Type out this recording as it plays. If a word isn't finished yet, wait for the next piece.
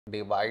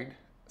divide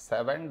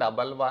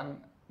 711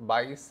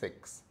 by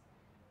 6.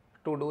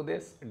 To do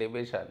this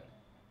division,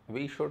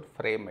 we should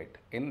frame it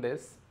in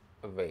this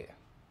way.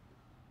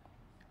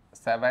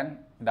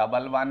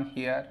 711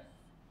 here,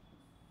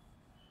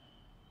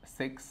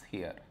 6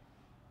 here.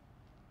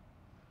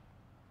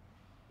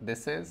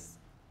 This is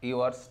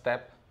your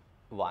step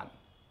 1.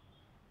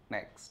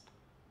 Next,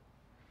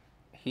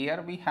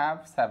 here we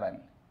have 7,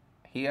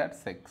 here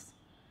 6.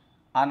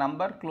 A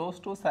number close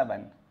to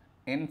 7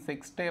 in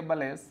 6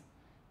 table is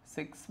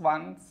 6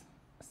 ones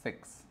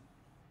 6.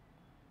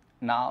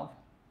 Now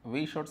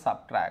we should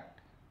subtract,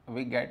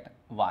 we get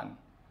 1.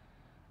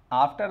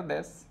 After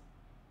this,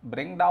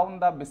 bring down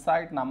the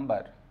beside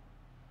number,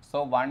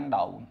 so 1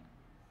 down,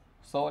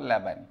 so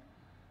 11.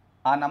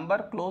 A number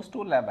close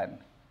to 11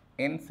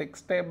 in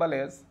 6 table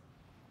is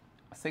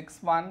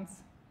 6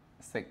 ones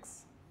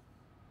 6.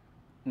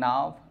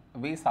 Now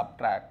we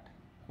subtract,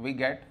 we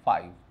get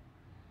 5.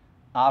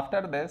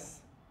 After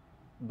this,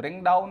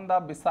 bring down the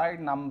beside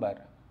number,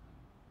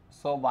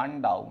 so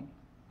 1 down,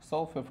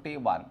 so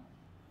 51.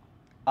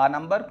 A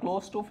number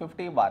close to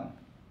 51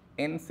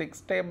 in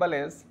 6 table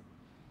is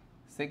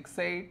 6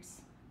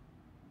 8s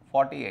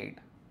 48.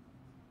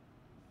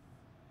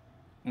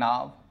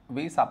 Now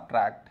we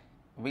subtract,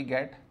 we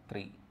get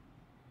 3.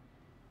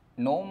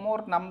 No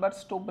more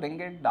numbers to bring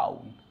it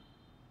down,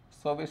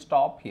 so we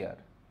stop here.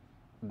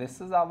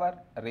 This is our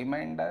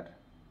remainder,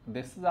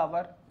 this is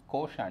our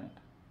quotient.